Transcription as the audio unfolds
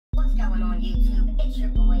going on YouTube? It's your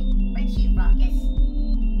boy, Richie Ruckus.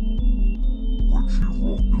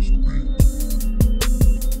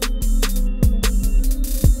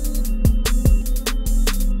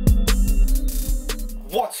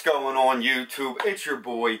 What's going on YouTube? It's your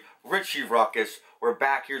boy, Richie Ruckus. We're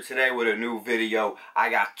back here today with a new video. I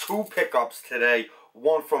got two pickups today.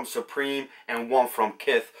 One from Supreme and one from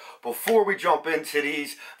KITH. Before we jump into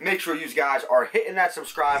these, make sure you guys are hitting that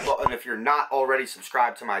subscribe button if you're not already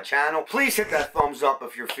subscribed to my channel. Please hit that thumbs up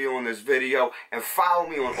if you're feeling this video and follow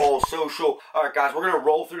me on all social. Alright guys, we're going to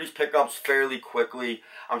roll through these pickups fairly quickly.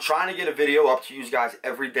 I'm trying to get a video up to you guys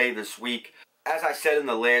every day this week. As I said in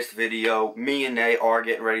the last video, me and Nay are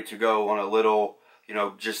getting ready to go on a little,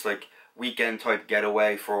 just like weekend type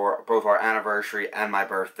getaway for both our anniversary and my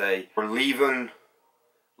birthday. We're leaving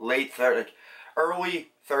early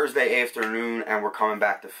Thursday afternoon, and we're coming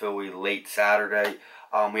back to Philly late Saturday.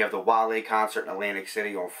 We have the Wale concert in Atlantic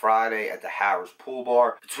City on Friday at the Harris Pool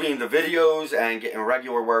Bar. Between the videos and getting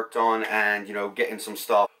regular work done and, getting some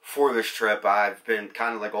stuff for this trip, I've been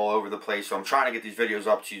kind of like all over the place. So I'm trying to get these videos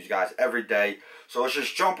up to you guys every day. So let's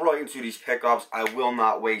just jump right into these pickups. I will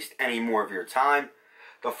not waste any more of your time.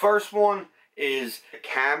 The first one is the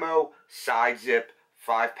camo side zip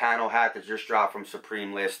 5-panel hat that just dropped from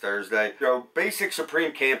Supreme last Thursday. Basic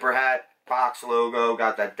Supreme camper hat, box logo,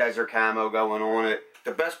 got that desert camo going on it.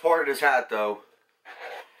 The best part of this hat, though,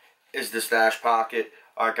 is the stash pocket.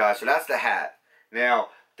 Alright guys, so that's the hat. Now,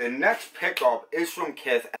 the next pickup is from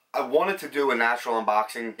KITH. I wanted to do a natural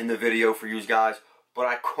unboxing in the video for you guys, but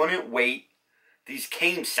I couldn't wait. These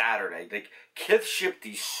came Saturday. KITH shipped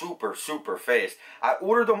these super fast. I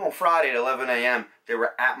ordered them on Friday at 11 a.m. They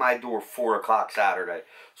were at my door 4 o'clock Saturday.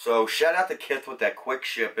 So shout out to KITH with that quick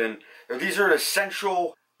shipping. These are an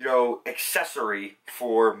essential, accessory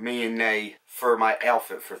for me and Nay for my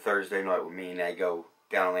outfit for Thursday night when me and Nay go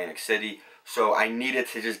down Atlantic City. So I needed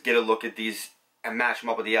to just get a look at these and match them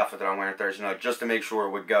up with the outfit that I'm wearing Thursday night just to make sure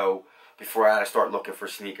it would go before I had to start looking for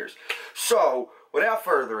sneakers. So without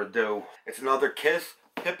further ado, it's another KITH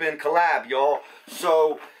PIPPEN collab, y'all.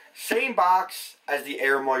 So, same box as the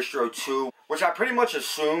Air Maestro 2, which I pretty much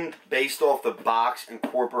assumed based off the box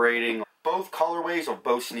incorporating both colorways of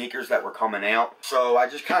both sneakers that were coming out. So, I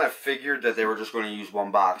just kind of figured that they were just going to use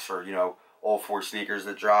one box for, all 4 sneakers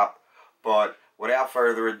that drop. But, without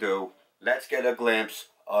further ado, let's get a glimpse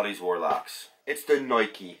of these Warlocks. It's the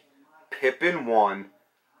Nike PIPPEN 1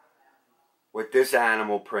 with this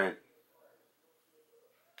animal print.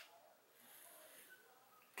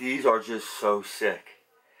 These are just so sick.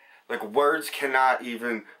 Like, words cannot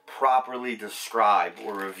even properly describe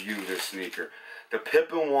or review this sneaker. The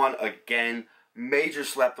PIPPEN 1, again, major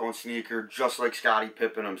slept on sneaker, just like Scottie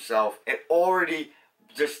Pippen himself. It already,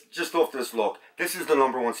 just off this look, this is the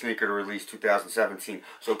 #1 sneaker to release 2017.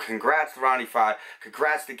 So congrats to Ronnie Five,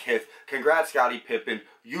 congrats to KITH, congrats Scottie Pippen.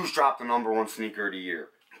 You dropped the #1 sneaker of the year.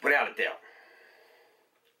 Without a doubt.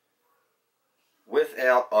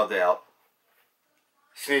 Without a doubt.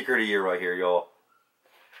 Sneaker of the year right here, y'all.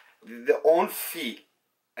 The on feet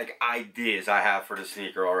ideas I have for the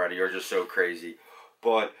sneaker already are just so crazy.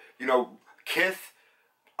 But KITH,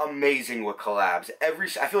 amazing with collabs.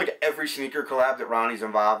 I feel like every sneaker collab that Ronnie's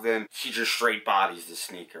involved in, she just straight bodies the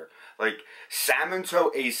sneaker. Like Salmon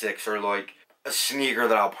Toe Asics are like a sneaker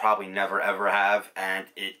that I'll probably never ever have, and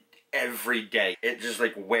every day it just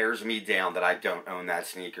wears me down that I don't own that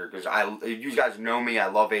sneaker, because you guys know me, I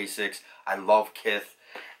love Asics, I love KITH.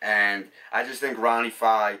 And I just think Ronnie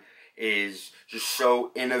Five is just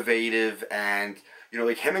so innovative, and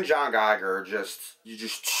him and John Geiger are just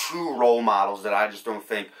two role models that I just don't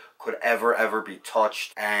think could ever be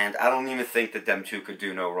touched. And I don't even think that them two could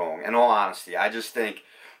do no wrong. In all honesty, I just think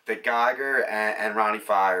that Geiger and Ronnie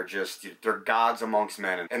Five are just, they're gods amongst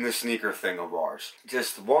men in the sneaker thing of ours.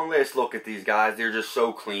 Just one last look at these guys. They're just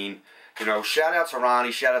so clean. Shout out to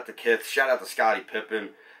Ronnie, shout out to KITH, shout out to Scottie Pippen.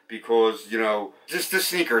 Because, just the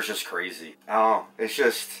sneaker is just crazy. It's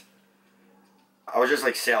just, I was just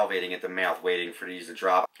salivating at the mouth waiting for these to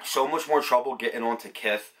drop. So much more trouble getting onto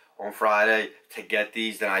KITH on Friday to get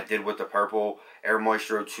these than I did with the purple Air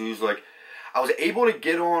Maestro 2s. I was able to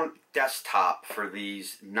get on desktop for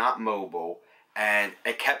these, not mobile, and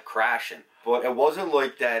it kept crashing. But it wasn't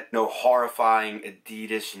like that horrifying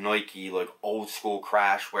Adidas, Nike, old school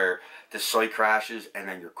crash where the site crashes and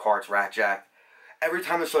then your cart's rat jacked. Every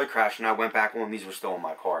time the site crashed and I went back on, these were still in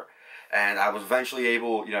my cart. And I was eventually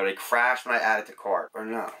able, they crashed when I added to cart. Or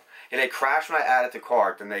no. Yeah, they crashed when I added to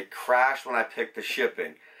cart. Then they crashed when I picked the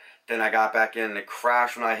shipping. Then I got back in and it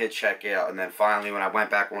crashed when I hit checkout. And then finally when I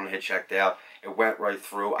went back on and hit checked out, it went right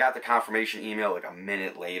through. I got the confirmation email a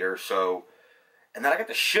minute later. So And then I got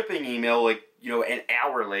the shipping email, like, you know, an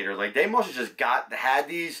hour later. Like, they must have just had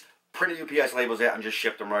these printed UPS labels out and just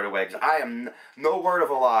shipped them right away. Because I am, no word of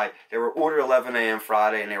a lie, they were ordered 11 a.m.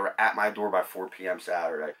 Friday and they were at my door by 4 p.m.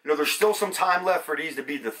 Saturday. You know, there's still some time left for these to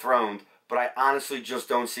be dethroned, but I honestly just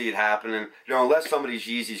don't see it happening. You know, unless some of these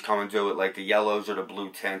Yeezys come and do it, like the yellows or the blue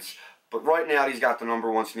tints. But right now, he's got the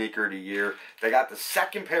 #1 sneaker of the year. They got the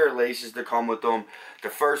second pair of laces that come with them. The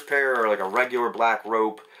first pair are like a regular black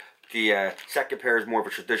rope. The second pair is more of a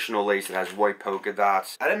traditional lace that has white polka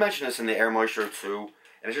dots. I didn't mention this in the Air Maestro 2.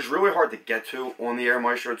 And it's just really hard to get to on the Air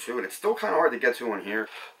Maestro 2. And it's still kind of hard to get to on here.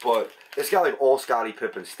 But it's got like all Scottie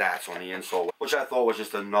Pippen stats on the insole. Which I thought was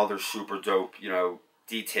just another super dope, you know,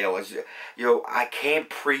 detail. Is, you know, I can't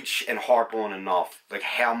preach and harp on enough like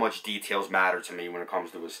how much details matter to me when it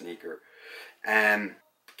comes to a sneaker. And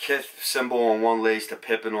KITH symbol on one lace, the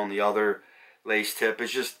Pippen on the other lace tip.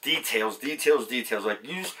 It's just details, details, details. Like,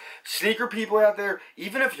 use sneaker people out there,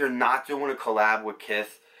 even if you're not doing a collab with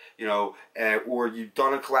KITH, you know, or you've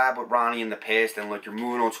done a collab with Ronnie in the past and like you're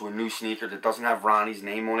moving on to a new sneaker that doesn't have Ronnie's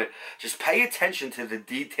name on it, just pay attention to the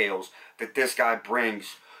details that this guy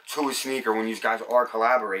brings to a sneaker when you guys are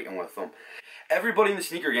collaborating with them. Everybody in the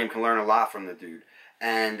sneaker game can learn a lot from the dude.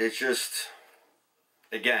 And it's just,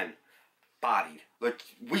 again, bodied. Like,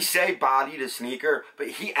 we say bodied a sneaker, but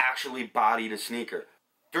he actually bodied a sneaker.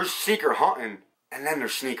 There's sneaker hunting, and then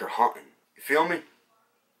there's sneaker hunting. You feel me?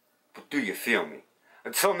 But do you feel me?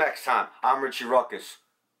 Until next time, I'm Richie Ruckus.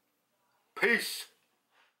 Peace.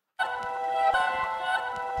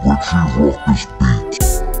 Richie Ruckus.